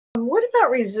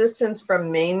about resistance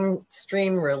from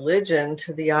mainstream religion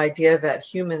to the idea that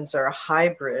humans are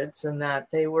hybrids and that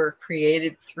they were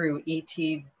created through ET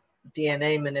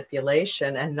DNA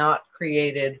manipulation and not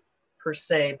created per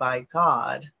se by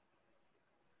God?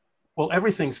 Well,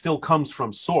 everything still comes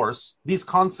from source. These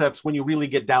concepts, when you really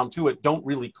get down to it, don't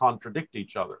really contradict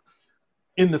each other.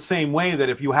 In the same way that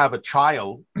if you have a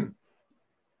child,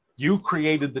 you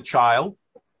created the child,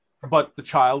 but the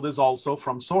child is also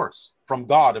from source, from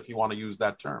God, if you want to use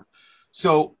that term.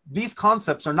 So these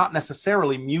concepts are not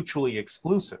necessarily mutually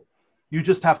exclusive. You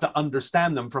just have to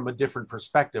understand them from a different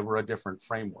perspective or a different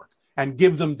framework and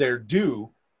give them their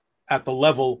due at the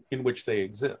level in which they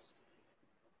exist.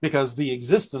 Because the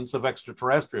existence of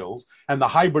extraterrestrials and the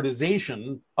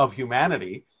hybridization of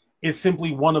humanity is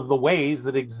simply one of the ways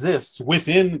that exists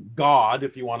within God,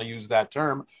 if you want to use that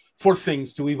term, for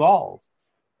things to evolve.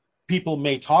 People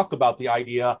may talk about the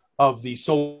idea of the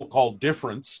so-called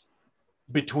difference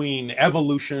between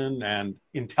evolution and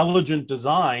intelligent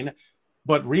design,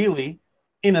 but really,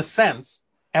 in a sense,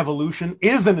 evolution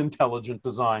is an intelligent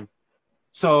design.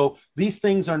 So these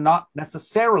things are not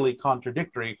necessarily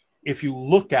contradictory. If you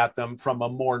look at them from a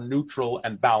more neutral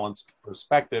and balanced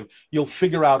perspective, you'll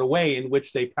figure out a way in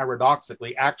which they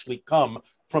paradoxically actually come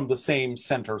from the same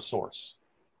center source.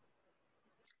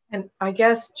 And I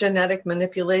guess genetic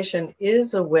manipulation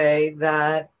is a way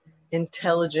that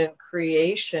intelligent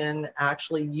creation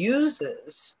actually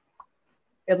uses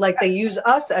it, like they use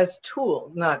us as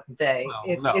tools, not they.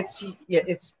 Well, no.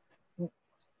 It's.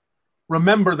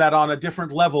 Remember that on a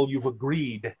different level, you've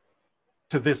agreed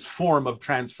to this form of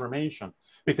transformation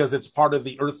because it's part of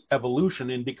the Earth's evolution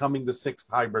in becoming the sixth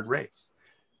hybrid race.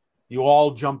 You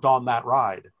all jumped on that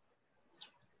ride,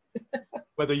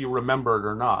 whether you remember it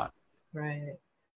or not. Right.